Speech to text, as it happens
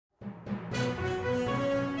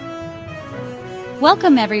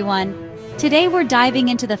Welcome everyone! Today we're diving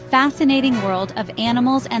into the fascinating world of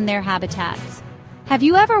animals and their habitats. Have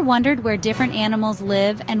you ever wondered where different animals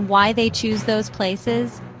live and why they choose those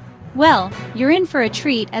places? Well, you're in for a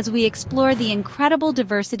treat as we explore the incredible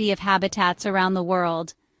diversity of habitats around the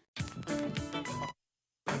world.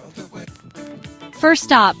 First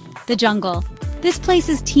stop, the jungle. This place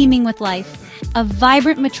is teeming with life, a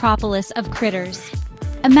vibrant metropolis of critters.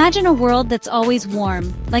 Imagine a world that's always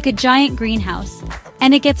warm, like a giant greenhouse,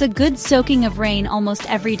 and it gets a good soaking of rain almost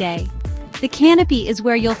every day. The canopy is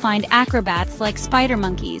where you'll find acrobats like spider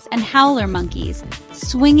monkeys and howler monkeys,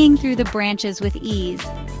 swinging through the branches with ease.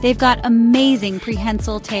 They've got amazing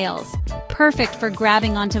prehensile tails, perfect for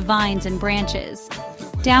grabbing onto vines and branches.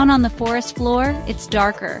 Down on the forest floor, it's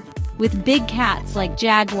darker, with big cats like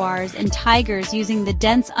jaguars and tigers using the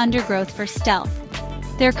dense undergrowth for stealth.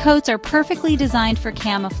 Their coats are perfectly designed for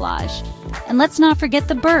camouflage. And let's not forget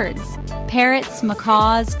the birds. Parrots,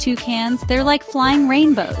 macaws, toucans, they're like flying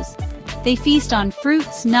rainbows. They feast on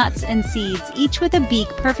fruits, nuts, and seeds, each with a beak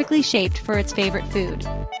perfectly shaped for its favorite food.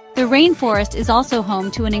 The rainforest is also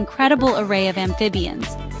home to an incredible array of amphibians,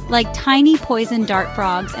 like tiny poison dart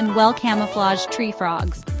frogs and well-camouflaged tree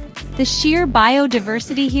frogs. The sheer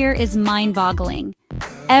biodiversity here is mind-boggling.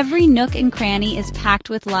 Every nook and cranny is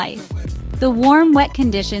packed with life. The warm, wet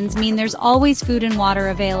conditions mean there's always food and water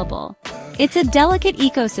available. It's a delicate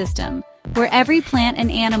ecosystem, where every plant and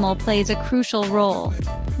animal plays a crucial role.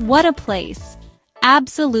 What a place!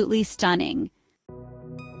 Absolutely stunning.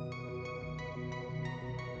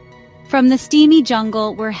 From the steamy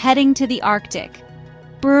jungle, we're heading to the Arctic.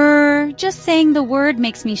 Brrr, just saying the word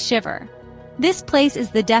makes me shiver. This place is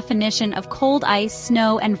the definition of cold ice,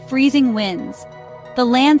 snow, and freezing winds. The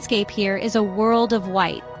landscape here is a world of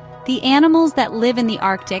white. The animals that live in the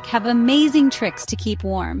Arctic have amazing tricks to keep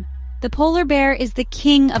warm. The polar bear is the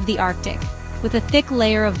king of the Arctic, with a thick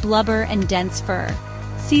layer of blubber and dense fur.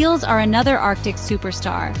 Seals are another Arctic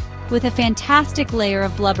superstar, with a fantastic layer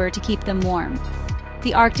of blubber to keep them warm.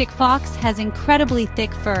 The Arctic fox has incredibly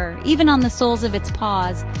thick fur, even on the soles of its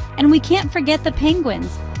paws, and we can't forget the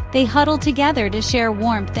penguins. They huddle together to share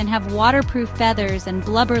warmth and have waterproof feathers and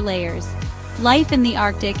blubber layers. Life in the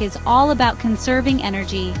Arctic is all about conserving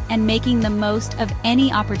energy and making the most of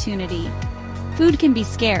any opportunity. Food can be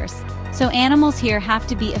scarce, so animals here have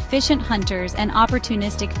to be efficient hunters and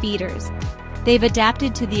opportunistic feeders. They've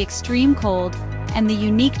adapted to the extreme cold and the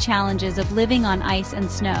unique challenges of living on ice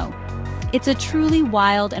and snow. It's a truly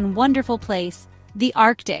wild and wonderful place, the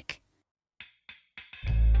Arctic.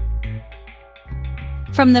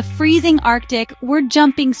 From the freezing Arctic, we're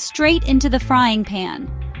jumping straight into the frying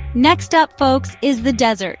pan. Next up, folks, is the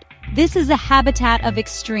desert. This is a habitat of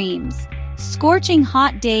extremes. Scorching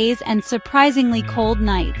hot days and surprisingly cold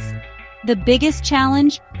nights. The biggest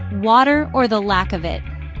challenge? Water or the lack of it.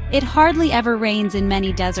 It hardly ever rains in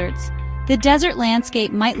many deserts. The desert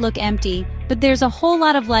landscape might look empty, but there's a whole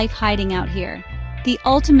lot of life hiding out here. The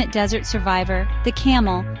ultimate desert survivor, the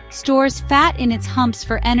camel, stores fat in its humps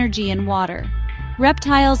for energy and water.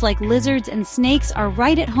 Reptiles like lizards and snakes are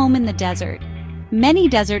right at home in the desert. Many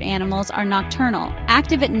desert animals are nocturnal,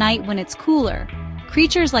 active at night when it's cooler.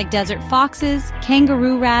 Creatures like desert foxes,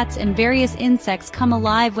 kangaroo rats, and various insects come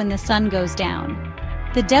alive when the sun goes down.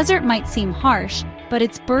 The desert might seem harsh, but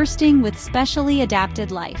it's bursting with specially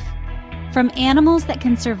adapted life. From animals that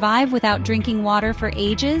can survive without drinking water for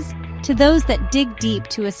ages, to those that dig deep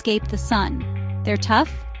to escape the sun. They're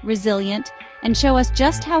tough, resilient, and show us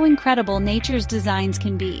just how incredible nature's designs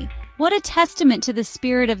can be. What a testament to the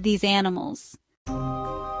spirit of these animals.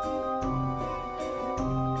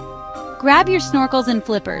 Grab your snorkels and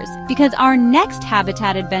flippers, because our next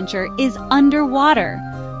habitat adventure is underwater.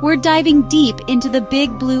 We're diving deep into the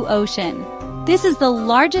big blue ocean. This is the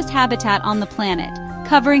largest habitat on the planet,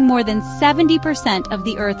 covering more than 70% of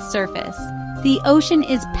the Earth's surface. The ocean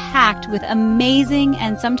is packed with amazing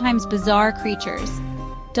and sometimes bizarre creatures.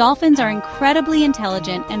 Dolphins are incredibly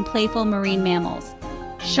intelligent and playful marine mammals.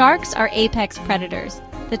 Sharks are apex predators,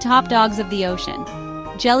 the top dogs of the ocean.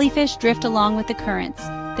 Jellyfish drift along with the currents,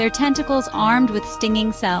 their tentacles armed with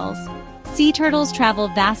stinging cells. Sea turtles travel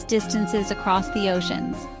vast distances across the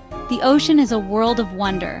oceans. The ocean is a world of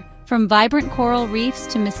wonder, from vibrant coral reefs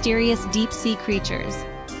to mysterious deep-sea creatures.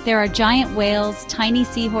 There are giant whales, tiny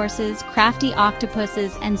seahorses, crafty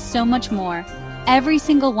octopuses, and so much more. Every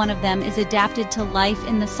single one of them is adapted to life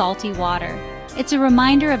in the salty water. It's a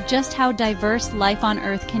reminder of just how diverse life on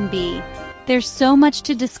Earth can be. There's so much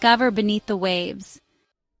to discover beneath the waves.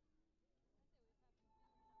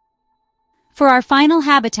 For our final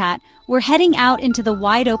habitat, we're heading out into the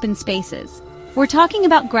wide open spaces. We're talking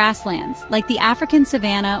about grasslands, like the African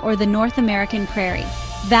savanna or the North American prairie.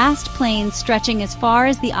 Vast plains stretching as far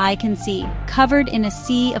as the eye can see, covered in a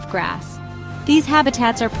sea of grass. These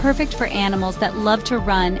habitats are perfect for animals that love to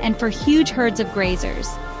run and for huge herds of grazers.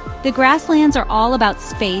 The grasslands are all about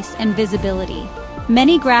space and visibility.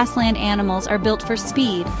 Many grassland animals are built for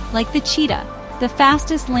speed, like the cheetah, the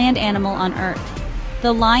fastest land animal on Earth.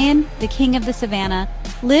 The lion, the king of the savanna,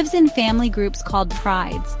 lives in family groups called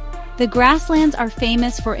prides. The grasslands are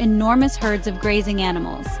famous for enormous herds of grazing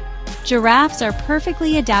animals. Giraffes are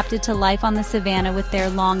perfectly adapted to life on the savanna with their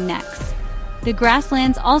long necks. The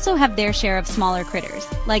grasslands also have their share of smaller critters,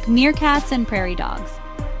 like meerkats and prairie dogs.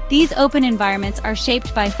 These open environments are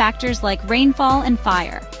shaped by factors like rainfall and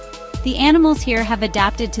fire. The animals here have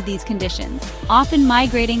adapted to these conditions, often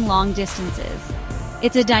migrating long distances.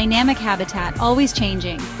 It's a dynamic habitat, always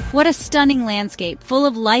changing. What a stunning landscape, full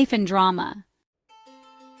of life and drama.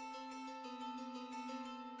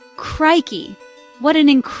 Crikey! What an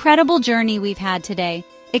incredible journey we've had today,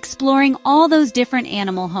 exploring all those different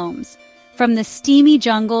animal homes. From the steamy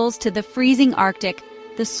jungles to the freezing Arctic,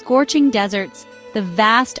 the scorching deserts, the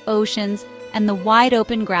vast oceans, and the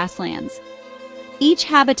wide-open grasslands. Each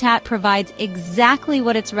habitat provides exactly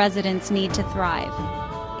what its residents need to thrive.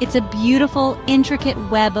 It's a beautiful, intricate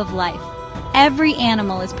web of life. Every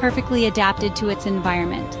animal is perfectly adapted to its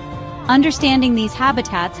environment. Understanding these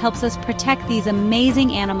habitats helps us protect these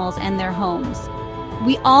amazing animals and their homes.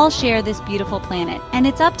 We all share this beautiful planet, and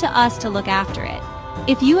it's up to us to look after it.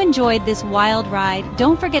 If you enjoyed this wild ride,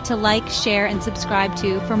 don't forget to like, share, and subscribe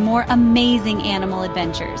for more amazing animal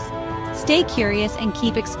adventures. Stay curious and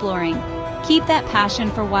keep exploring. Keep that passion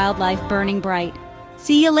for wildlife burning bright.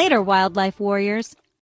 See you later, wildlife warriors.